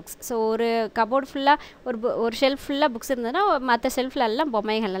with the books. So ஒரு கபோர்டு ஃபுல்லாக ஒரு ஷெல்ஃப் ஃபுல்லாக புக்ஸ் இருந்ததுன்னா மற்ற ஷெல்ஃபில் எல்லாம்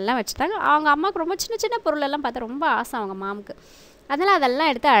பொம்மைகள் எல்லாம் வச்சுட்டாங்க. அவங்க அம்மாவுக்கு ரொம்ப சின்ன பொருளெல்லாம் பார்த்தா ரொம்ப ஆசை அவங்க மாமுக்கு. அதனால் அதெல்லாம்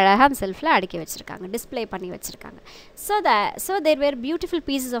எடுத்து அழகாக அந்த செல்ஃபில் அடுக்கி வச்சுருக்காங்க, டிஸ்பிளே பண்ணி வச்சுருக்காங்க. So there where beautiful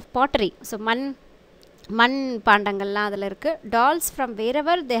pieces of pottery. So மண் பாண்டங்கள்லாம் அதில் இருக்குது. Dolls from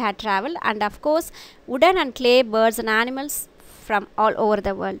வேரெவர் they had travel and of course உடன் and clay birds and animals from all over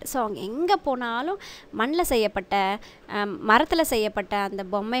the world. So அவங்க எங்கே போனாலும் மண்ணில் செய்யப்பட்ட, மரத்தில் செய்யப்பட்ட அந்த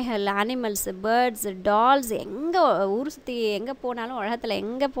பொம்மைகள், அனிமல்ஸு, பேர்ட்ஸு, டால்ஸ், எங்கே ஊர் சுற்றி எங்கே போனாலும், உலகத்தில்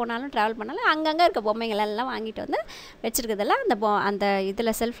எங்கே போனாலும் ட்ராவல் பண்ணாலும் அங்கங்கே இருக்க பொம்மைகள் எல்லாம் வாங்கிட்டு வந்து வச்சுருக்கிறதெல்லாம் அந்த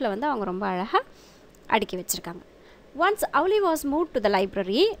இதில் செல்ஃபில் வந்து அவங்க ரொம்ப அழகாக அடுக்கி வச்சுருக்காங்க. Once Owlie was moved to the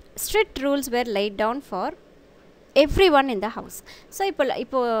library, strict rules were laid down for everyone in the house. So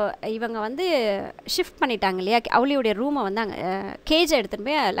இப்போ இவங்க வந்து ஷிஃப்ட் பண்ணிட்டாங்க இல்லையா, அவுலியுடைய ரூமை வந்து அங்கே கேஜை எடுத்துகிட்டு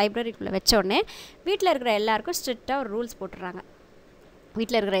போய் லைப்ரரிக்குள்ளே வச்சோடனே வீட்டில் இருக்கிற எல்லாருக்கும் ஸ்ட்ரிக்டாக ஒரு ரூல்ஸ் போட்டுறாங்க.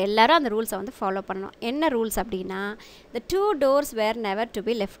 வீட்டில் இருக்கிற எல்லாரும் அந்த ரூல்ஸை வந்து ஃபாலோ பண்ணணும். என்ன ரூல்ஸ் அப்படின்னா, the 2 doors were never to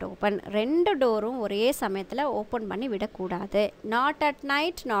be left open. 2 டோரும் ஒரே சமயத்தில் ஓப்பன் பண்ணி விடக்கூடாது. Not at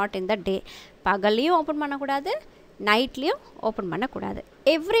night, not in the day. பகல்லையும் open பண்ணக்கூடாது, நைட்லேயும் ஓப்பன் பண்ணக்கூடாது.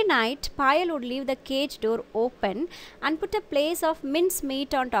 Every night Payal would leave the cage door open and put a place of mince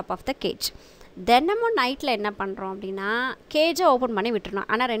meat on top of the cage. தினமும் நைட்டில் என்ன பண்ணுறோம் அப்படின்னா, கேஜை open பண்ணி விட்டுருணும்,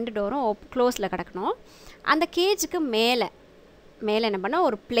 ஆனால் 2 டோரும் க்ளோஸில் கிடக்கணும். அந்த கேஜுக்கு மேலே என்ன பண்ணால்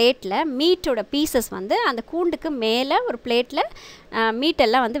ஒரு பிளேட்டில் மீட்டோட பீசஸ் வந்து அந்த கூண்டுக்கு மேலே ஒரு பிளேட்டில்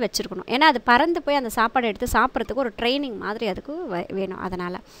மீட்டெல்லாம் வந்து வச்சுருக்கணும். ஏன்னா அது பறந்து போய் அந்த சாப்பாடு எடுத்து சாப்பிட்றதுக்கு ஒரு ட்ரைனிங் மாதிரி அதுக்கு வேணும்.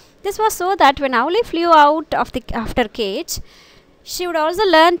 அதனால் this was so that when Owlie flew out of the after cage, she would also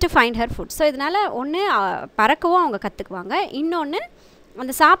learn to find her food. So இதனால் ஒன்று பறக்கவும் அவங்க கற்றுக்குவாங்க, இன்னொன்று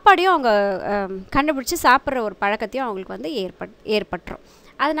அந்த சாப்பாடையும் அவங்க கண்டுபிடிச்சி சாப்பிட்ற ஒரு பழக்கத்தையும் அவங்களுக்கு வந்து ஏற்பட்டுரும்.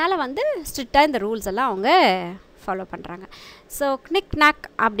 அதனால் வந்து ஸ்ட்ரிக்டாக இந்த ரூல்ஸ் எல்லாம் அவங்க ஃபாலோ பண்ணுறாங்க. ஸோ knick knack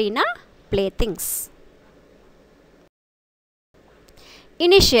அப்படின்னா ப்ளே திங்ஸ்.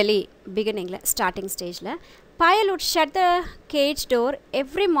 இனிஷியலி பிகினிங்கில் ஸ்டார்டிங் ஸ்டேஜில் பாயல் would shut the cage door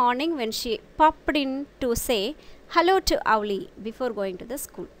every morning when she popped in to say hello to Owlie before going to the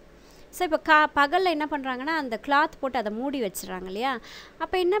school. So இப்போ பகலில் என்ன பண்ணுறாங்கன்னா, அந்த கிளாத் போட்டு அதை மூடி வச்சுறாங்க இல்லையா,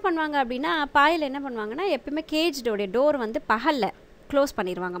 அப்போ என்ன பண்ணுவாங்க அப்படின்னா, பாயல் என்ன பண்ணுவாங்கன்னா, எப்பயுமே கேஜோடைய டோர் வந்து பகலில் க்ளோஸ்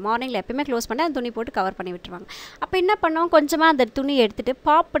பண்ணிடுவாங்க. மார்னிங்கில் எப்பயுமே க்ளோஸ் பண்ணி அந்த துணி போட்டு கவர் பண்ணி விட்டுருவாங்க. அப்போ என்ன பண்ணுவோம், கொஞ்சமாக அந்த துணியை எடுத்துகிட்டு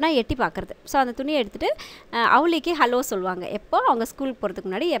பாப்புனா எட்டி பார்க்குறது. ஸோ அந்த துணியை எடுத்துகிட்டு அவுலிக்கு ஹலோ சொல்லுவாங்க. எப்போ அவங்க ஸ்கூலுக்கு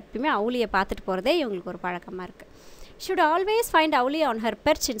போகிறதுக்கு முன்னாடி எப்பயுமே அவுலியை பார்த்துட்டு போகிறதே இவங்களுக்கு ஒரு பழக்கமாக இருக்குது. She would always find Owlie on her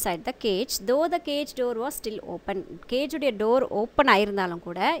perch inside the cage, though the cage door was still open. Gauge உடைய டோர் ஓப்பன் ஆயிருந்தாலும்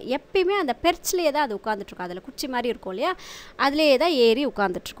கூட எப்பயுமே அந்த பெர்ச்லேயே தான் அது உட்காந்துட்ருக்கும். அதில் குச்சி மாதிரி இருக்கும் இல்லையா, அதுலேயே தான் ஏறி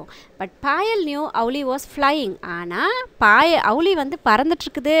உட்காந்துட்ருக்கும். But Payal new Owlie was flying. ஆனால் Owlie வந்து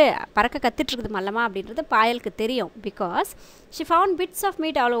பறந்துட்டுருக்குது, பறக்க கற்றுட்ருக்குது மல்லமா அப்படின்றது பாயலுக்கு தெரியும். Because she found bits of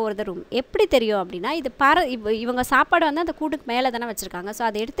meat all over the room. எப்படி தெரியும் அப்படின்னா, இது இவங்க சாப்பாடு வந்து அந்த கூட்டுக்கு மேலே தானே வச்சுருக்காங்க. ஸோ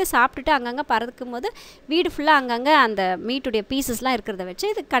அதை எடுத்து சாப்பிட்டுட்டு அங்கங்கே பறக்கும் போது வீடு ஃபுல்லாக அங்கங்கே அந்த மீட்டுடைய பீசஸ்லாம் இருக்கிறத வச்சு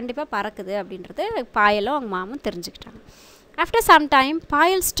இது கண்டிப்பாக பறக்குது அப்படின்றது பாயலும் அவங்க மாமும் தெரிஞ்சுக்கிட்டாங்க. After some time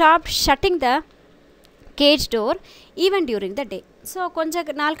Payal stop shutting the gauge door even during the day. So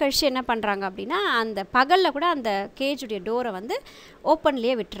கொஞ்சம் நாள் கழிச்சு என்ன பண்ணுறாங்க அப்படின்னா, அந்த பகலில் கூட அந்த கேஜுடைய டோரை வந்து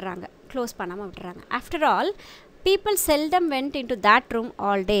ஓப்பன்லேயே விட்டுறாங்க, க்ளோஸ் பண்ணாமல் விட்டுறாங்க. After all people seldom went in to that room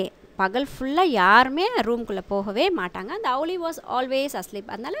all day. பகல் ஃபுல்லாக யாருமே ரூம்குள்ளே போகவே மாட்டாங்க. அந்த Owlie வாஸ் ஆல்வேஸ்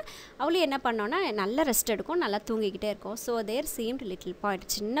அஸ்லீப். அதனால் Owlie என்ன பண்ணோன்னா, நல்ல ரெஸ்ட் எடுக்கும், நல்லா தூங்கிக்கிட்டே இருக்கும். ஸோ தேர் சீம்ட் லிட்டில் பாயிண்ட்,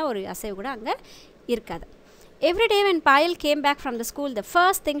 சின்ன ஒரு அசைவு கூட அங்கே இருக்காது. Every day when Payal came back from the school, the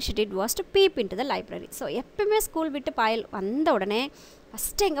first thing she did was to peep into the library. So எப்பவுமே ஸ்கூல் விட்டு பாயல் வந்த உடனே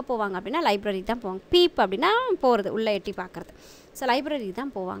ஃபஸ்ட்டு எங்கே போவாங்க அப்படின்னா லைப்ரரி தான் போவாங்க. பீப் அப்படின்னா போகிறது, உள்ளே எட்டி பார்க்குறது. ஸோ லைப்ரரி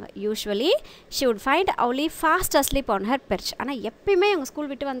தான் போவாங்க. Usually she would find Owlie fast asleep on her perch. ஆனால் எப்பயுமே அவங்க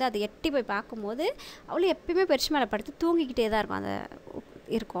ஸ்கூல் விட்டு வந்து அதை எட்டி போய் பார்க்கும்போது Owlie எப்பயுமே பெர்ச் மேலே படுத்து தூங்கிக்கிட்டே தான் இருக்கும் அந்த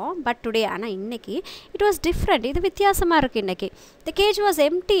இருக்கும். பட் டுடே ஆனால் இன்றைக்கி இட் வாஸ் டிஃப்ரெண்ட். இது வித்தியாசமாக இருக்குது இன்றைக்கி. த கேஜ் வாஸ்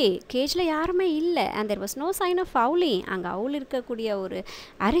எம்டி. கேஜில் யாருமே இல்லை. And there was no sign of Owlie. அங்கே Owlie இருக்கக்கூடிய ஒரு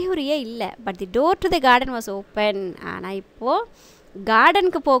அறிகுறியே இல்லை. But the door to the garden was open. ஆனால் இப்போது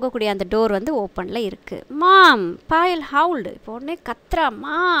கார்டனுக்கு போகக்கூடிய அந்த டோர் வந்து ஓப்பனில் இருக்குது. மாம் பாயல் ஹவுல்டு. இப்போ உடனே கத்துறா,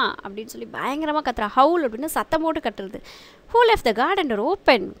 மா அப்படின்னு சொல்லி பயங்கரமாக கத்துறா. ஹவுல் அப்படின்னு சத்தம் போட்டு கட்டுறது. Who left the garden door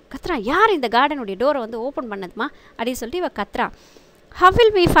open. கத்துறா, யார் இந்த கார்டனுடைய டோரை வந்து ஓப்பன் பண்ணதுமா அப்படின்னு சொல்லிட்டு இவ கத்துறா. How will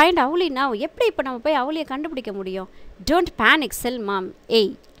we find Owlie now? எப்படி இப்போ நம்ம போய் Owlie கண்டுபிடிக்க முடியும்? டோன்ட் பேனிக் செல் மாம்.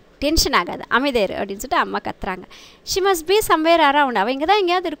 ஏய் டென்ஷன் ஆகாது, அமைதியாரு அப்படின்னு சொல்லிட்டு அம்மா கத்துறாங்க. She must be somewhere around. அவள் இங்கே தான்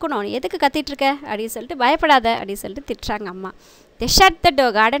எங்கேயாவது இருக்கணும், எதுக்கு கத்திட்டு இருக்க அப்படின்னு சொல்லிட்டு பயப்படாத அப்படின்னு சொல்லிட்டு திட்டுறாங்க அம்மா. They shut the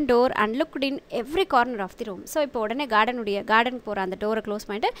garden door and looked in every corner of the room. So இப்போ உடனே கார்டன் போகிற அந்த டோரை க்ளோஸ்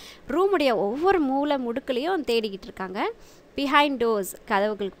பண்ணிட்டு ரூமுடைய ஒவ்வொரு மூலை முடுக்குலையும் தேடிக்கிட்டு இருக்காங்க. பிஹைண்ட் டோர்ஸ்,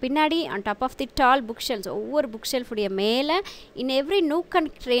 கதவுகளுக்கு பின்னாடி, on top of the doll book shelves, ஒவ்வொரு புக் ஷெல்ஃபுடைய மேலே, in every nook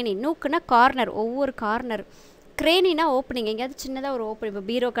and க்ரேனி. நூக்குன்னா corner, ஒவ்வொரு கார்னர். க்ரேனினா ஓப்பனிங், எங்கேயாவது சின்னதாக ஒரு ஓப்பனிங்.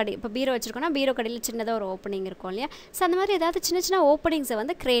 இப்போ பீரோ வச்சுருக்கோன்னா பீரோ கடையில் சின்னதாக ஒரு ஓப்பனிங் இருக்கும் இல்லையா? ஸோ அந்த மாதிரி ஏதாவது சின்ன சின்ன ஓப்பனிங்ஸை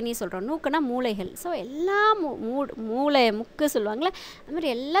வந்து க்ரேனி சொல்கிறோம். நூக்குன்னா மூளைகள். ஸோ எல்லாம் மூளை முக்கு சொல்லுவாங்களே, அது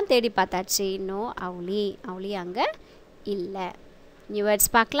மாதிரி எல்லாம் தேடி பார்த்தாச்சு. இன்னும் Owlie அங்கே இல்லை. நியூ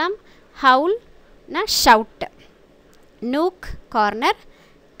வேர்ட்ஸ் பார்க்கலாம். ஹவுல்னா shout, nook corner,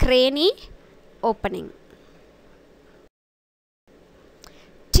 க்ரேனி opening.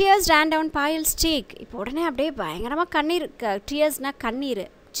 Tears ran down Payal's cheek. இப்போ உடனே அப்படியே பயங்கரமாக கண்ணீர். டியர்ஸ்னால் கண்ணீர்,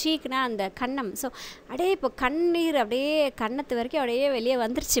 சீக்னா அந்த கன்னம். ஸோ அப்படியே இப்போ கண்ணீர் அப்படியே கன்னத்து வரைக்கும் அப்படியே வெளியே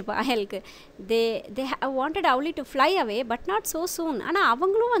வந்துருச்சு பாயலுக்கு. They wanted Owlie to fly away but not so சூன். ஆனால்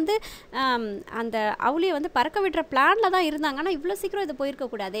அவங்களும் வந்து அந்த Owlie வந்து பறக்க விடுற பிளானில் தான் இருந்தாங்க. ஆனால் இவ்வளோ சீக்கிரம் இது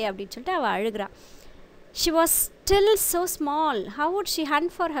போயிருக்கக்கூடாதே அப்படின்னு சொல்லிட்டு அவள் அழுகிறா. She was still so small. How would she hunt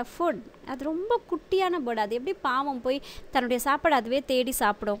for her food? அது ரொம்ப குட்டியான பேர்டு. அது எப்படி பாவம் போய் தன்னுடைய சாப்பாடு அதுவே தேடி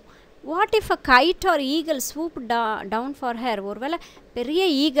சாப்பிடும். What if a guide R eagle ஸ்வூப் down for her. ஒருவேளை பெரிய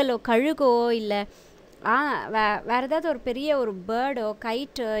ஈகலோ கழுகோ இல்லை வேறு ஏதாவது ஒரு பெரிய ஒரு பேர்டோ,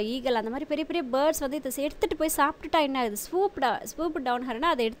 கைட்டு, ஈகல், அந்த மாதிரி பெரிய பெரிய பேர்ட்ஸ் வந்து இதை எடுத்துகிட்டு போய் சாப்பிட்டுட்டா என்ன ஆகுது? ஸ்வூப் டவுன்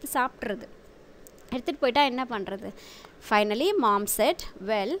ஹர்னா அதை எடுத்து சாப்பிட்றது. எடுத்துகிட்டு போயிட்டா என்ன பண்ணுறது? Finally, mom said,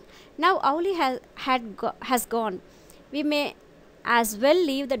 well, now Owlie has gone. We may as well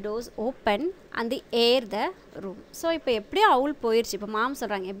leave the doors open and air the room. So இப்போ எப்படியோ Owl போயிடுச்சு. இப்போ மாம்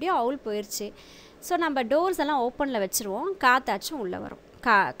சொல்கிறாங்க எப்படியோ Owl போயிடுச்சு. ஸோ நம்ம டோர்ஸ் எல்லாம் ஓப்பனில் வச்சுருவோம், காற்றாச்சும் உள்ளே வரும்.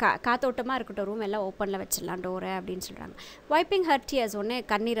 காத்தோட்டமாக இருக்கட்டும், ரூம் எல்லாம் ஓப்பனில் வச்சிடலாம் டோரை அப்படின்னு சொல்கிறாங்க. வைப்பிங் ஹர் டியர்ஸ், ஒன்று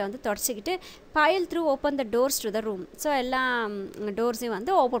கண்ணீரை வந்து தொடச்சிக்கிட்டு பாயல் through open the doors to the room. So எல்லாம் டோர்ஸையும்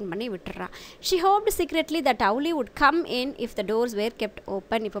வந்து ஓப்பன் பண்ணி விட்டுறான். She hoped secretly that Owlie would come in if the doors were kept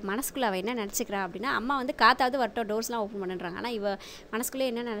open. இப்போ மனசுக்குள்ளே அவள் என்ன நினச்சிக்கிறா அப்படின்னா, அம்மா வந்து காத்தாவது வரட்டும் டோர்ஸ்லாம் ஓப்பன் பண்ணுறாங்க. ஆனால் இவ மனசுக்குள்ளே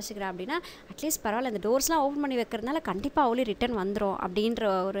என்ன நினச்சிக்கிறா அப்படின்னா, அட்லீஸ்ட் பரவாயில்ல இந்த டோர்ஸ்லாம் ஓப்பன் பண்ணி வைக்கிறதுனால கண்டிப்பாக Owlie ரிட்டர்ன் வந்துடும் அப்படின்ற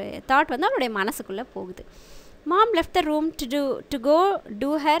ஒரு தாட் வந்து அவளுடைய மனசுக்குள்ளே போகுது. Mom left the room to go do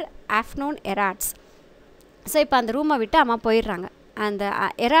her afternoon errands. So இப்போ அந்த ரூமை விட்டு அம்மா போயிடுறாங்க. அந்த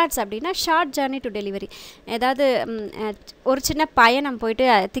எராட்ஸ் அப்படின்னா ஷார்ட் ஜேர்னி டு டெலிவரி. ஏதாவது ஒரு சின்ன பயணம் போயிட்டு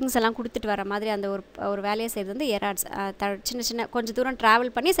திங்ஸ் எல்லாம் கொடுத்துட்டு வர மாதிரி அந்த ஒரு வேலையை செய்கிறது வந்து எராட்ஸ். சின்ன கொஞ்சம் தூரம்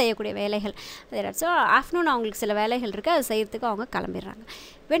ட்ராவல் பண்ணி செய்யக்கூடிய வேலைகள் அது எராட்ஸ். ஸோ ஆஃப்டர்நூன் அவங்களுக்கு சில வேலைகள் இருக்குது, அது செய்கிறதுக்கு அவங்க கிளம்பிடுறாங்க.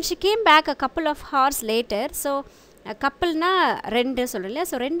 when she came back a couple of hours later, so கப்பல்னா 2 சொல்லல.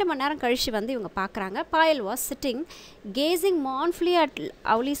 ஸோ 2 மணி நேரம் கழிச்சு வந்து இவங்க பார்க்குறாங்க. பாயல் was sitting casing மான்ஃபுல்லி at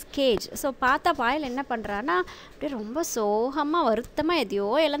Owlie's gauge. So பார்த்தா பாயல் என்ன பண்ணுறான்னா அப்படியே ரொம்ப சோகமாக வருத்தமாக எதையோ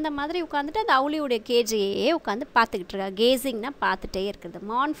இழந்த மாதிரி உட்காந்துட்டு அந்த Owlieவுடைய கேஜையே உட்காந்து பார்த்துக்கிட்டு இருக்கா. கேசிங்னா பார்த்துட்டே இருக்கிறது.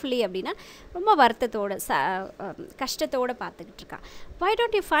 மான்ஃபுல்லி அப்படின்னா ரொம்ப வருத்தத்தோட கஷ்டத்தோடு பார்த்துக்கிட்டு இருக்கா. why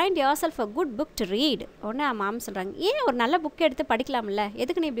don't you find yourself a good book to read? ஒன்று மாம் சொல்கிறாங்க, ஏன் ஒரு நல்ல புக் எடுத்து படிக்கலாம்ல,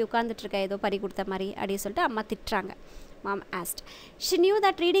 எதுக்கு நீ இப்படி உட்காந்துட்டு இருக்க ஏதோ பறி கொடுத்த மாதிரி அப்படின்னு சொல்லிட்டு அம்மா திட்டுறாங்க. Mom asked. She knew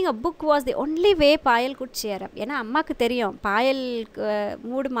that reading a book was the only way Payal could cheer up. ஏன்னா அம்மாவுக்கு தெரியும் பாயல்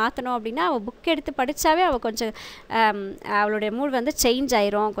மூடு மாற்றணும் அப்படின்னா அவள் புக் எடுத்து படித்தாவே அவள் கொஞ்சம் அவளுடைய மூடு வந்து சேஞ்ச்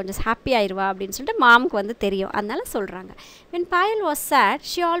ஆயிரும், கொஞ்சம் ஹாப்பி ஆயிடுவா அப்படின்னு சொல்லிட்டு மாமுக்கு வந்து தெரியும். அதனால சொல்கிறாங்க. when Payal was sad,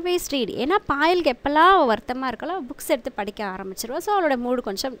 she always read. ஏன்னா பாயலுக்கு எப்போல்லாம் அவள் வருத்தமாக இருக்காளோ புக்ஸ் எடுத்து படிக்க ஆரம்பிச்சிருவா. ஸோ அவளோட மூடு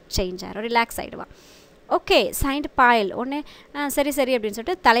கொஞ்சம் சேஞ்ச் ஆயிரும், ரிலாக்ஸ் ஆகிடுவான். ஓகே சைன்ட் பாயல். ஒன்று சரி சரி அப்படின்னு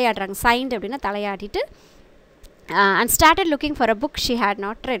சொல்லிட்டு தலையாடுறாங்க. சைன்ட் அப்படின்னா தலையாடிட்டு and started looking for a book she had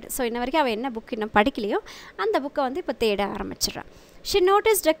not red. So இன்ன வரைக்கும் அவள் என்ன புக் இன்னும் படிக்கலையோ அந்த புக்கை வந்து இப்போ தேட ஆரம்பிச்சிட்றான். She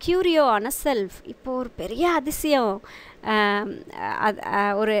noticed a curio on a shelf. இப்போ ஒரு பெரிய அதிசயம்.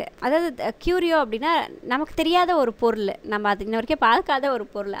 ஒரு அதாவது க்யூரியோ அப்படின்னா நமக்கு தெரியாத ஒரு பொருள், நம்ம அது இன்ன வரைக்கும் பார்க்காத ஒரு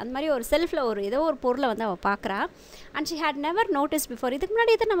பொருள், அந்த மாதிரி ஒரு செல்ஃபில் ஒரு ஏதோ ஒரு பொருளை வந்து அவள் பார்க்குறா. And she had never notice before. இதுக்கு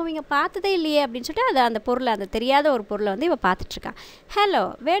முன்னாடி இதை நம்ம இங்கே பார்த்ததே இல்லையே அப்படின்னு சொல்லிட்டு அந்த பொருளை, அந்த தெரியாத ஒரு பொருளை வந்து இவள் பார்த்துட்ருக்கா. Hello,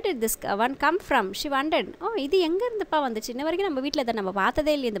 where did this one come from? She wondered. ஓ, இது எங்கேருந்துப்பா வந்துச்சு? இன்ன வரைக்கும் நம்ம வீட்டில் இதை நம்ம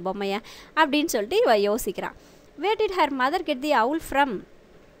பார்த்ததே இல்லையே இந்த பொம்மையை அப்படின்னு சொல்லிட்டு இவள் யோசிக்கிறான். Where did her mother get the owl from?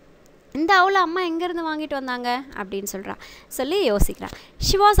 இந்த அவுளை அம்மா எங்கேருந்து வாங்கிட்டு வந்தாங்க அப்படின்னு சொல்லி யோசிக்கிறான்.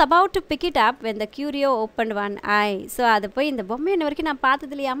 She was about to big it up when the க்யூரியோ open one I. So அது போய் இந்த பொம்மை இன்ன வரைக்கும் நான்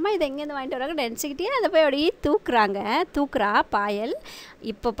பார்த்தது இல்லையா, அம்மா இதை எங்கேருந்து வாங்கிட்டு வராங்கன்னு நினச்சிக்கிட்டே அதை போய் அப்படியே தூக்குறா பாயல்.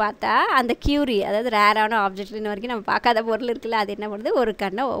 இப்போ பார்த்தா அந்த க்யூரி, அதாவது ரேரான ஆப்ஜெக்ட், இன்ன வரைக்கும் நம்ம பார்க்காத பொருள் இருக்குல்ல, அது என்ன பண்ணுது, ஒரு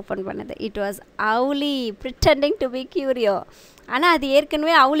கண்ணை ஓப்பன் பண்ணுது. It was அவுலி pretending to be க்யூரியோ. ஆனால் அது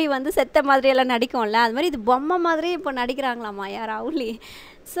ஏற்கனவே அவுலி வந்து செத்த மாதிரியெல்லாம் நடிக்கும்ல, அது மாதிரி இது பொம்மை மாதிரி இப்போ நடிக்கிறாங்களாம்மா யார், அவுலி.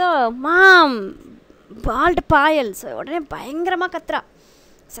 ஸோ மாம் பால்டு பாயல். ஸோ உடனே பயங்கரமாக கத்துறா,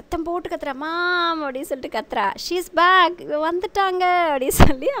 சத்தம் போட்டு கத்துறா, மாம் அப்படின்னு சொல்லிட்டு கத்துறா. ஷீஸ் பேக், வந்துட்டாங்க அப்படின்னு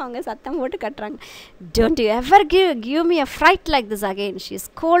சொல்லி அவங்க சத்தம் போட்டு கட்டுறாங்க. Don't you ever give me a fried like this again, she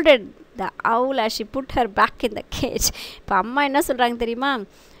scolded the owl as she put her back in the cage. இப்போ அம்மா என்ன சொல்கிறாங்க தெரியுமா,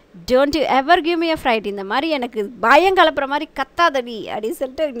 don't you ever give me a fried, இந்த மாதிரி எனக்கு பயம் கலப்புற மாதிரி கத்தாதடி அப்படின்னு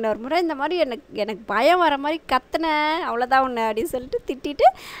சொல்லிட்டு இன்னொரு முறை இந்த மாதிரி எனக்கு பயம் வர மாதிரி கத்துன அவ்வளோதான் ஒன்று அப்படின்னு சொல்லிட்டு திட்டிட்டு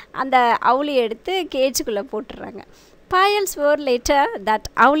அந்த அவுலியை எடுத்து கேஜுக்குள்ளே போட்டுடுறாங்க. பாயல் sword later that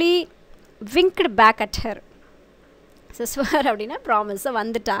அவுலி winged back at her. So ஸ்வர் அப்படின்னா ப்ராமிஸ்.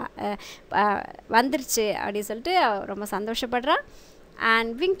 வந்துருச்சு அப்படின்னு சொல்லிட்டு ரொம்ப சந்தோஷப்படுறா. அண்ட்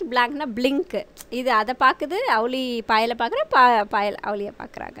விங்க்ட் பிளாங்க்னா பிளிங்க்கு, இது அதை பார்க்குது, அவுலி பாயலை பார்க்குற, பாயல் அவுலியை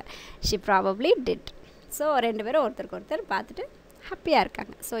பார்க்குறாங்க. She probably did. ஸோ ரெண்டு பேரும் ஒருத்தருக்கு ஒருத்தர் பார்த்துட்டு ஹாப்பியாக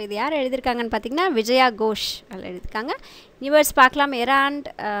இருக்காங்க. ஸோ இது யார் எழுதியிருக்காங்கன்னு பார்த்தீங்கன்னா விஜயா கோஷ் அதில் எழுதியிருக்காங்க. நியூவர்ஸ் பார்க்கலாம். எராண்ட்,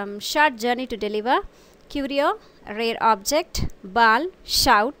 short journey to deliver, க்யூரியோ, rare object, ball,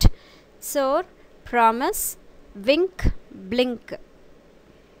 shout, Chor, promise, wing, blink.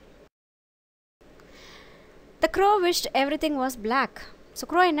 The crow wished everything was black. So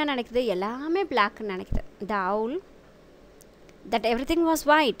crow என்ன நினைக்குது, எல்லாமே பிளாக்னு நினைக்குது. The owl that everything was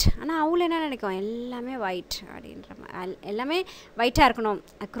white. ஆனால் அவுல் என்ன நினைக்கும், எல்லாமே ஒயிட் அப்படின்ற மாதிரி, எல்லாமே ஒயிட்டாக இருக்கணும்.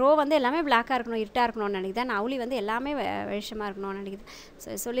 க்ரோ வந்து எல்லாமே பிளாக்காக இருக்கணும், இருட்டாக இருக்கணும்னு நினைக்குது. ஆனால் அவுலி வந்து எல்லாமே வெளிச்சமாக இருக்கணும்னு நினைக்குது.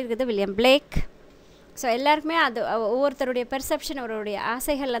 ஸோ சொல்லியிருக்குது வில்லியம் பிளேக். ஸோ எல்லாருக்குமே அது ஒவ்வொருத்தருடைய பெர்செப்ஷன், அவருடைய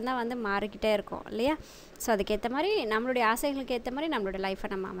ஆசைகள்லாம் தான் வந்து மாறிக்கிட்டே இருக்கும் இல்லையா. ஸோ அதுக்கேற்ற மாதிரி நம்மளுடைய ஆசைகளுக்கு ஏற்ற மாதிரி நம்மளுடைய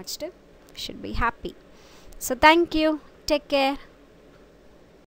லைஃப்பை நம்ம அமைச்சிட்டு should be happy. So thank you. Take care.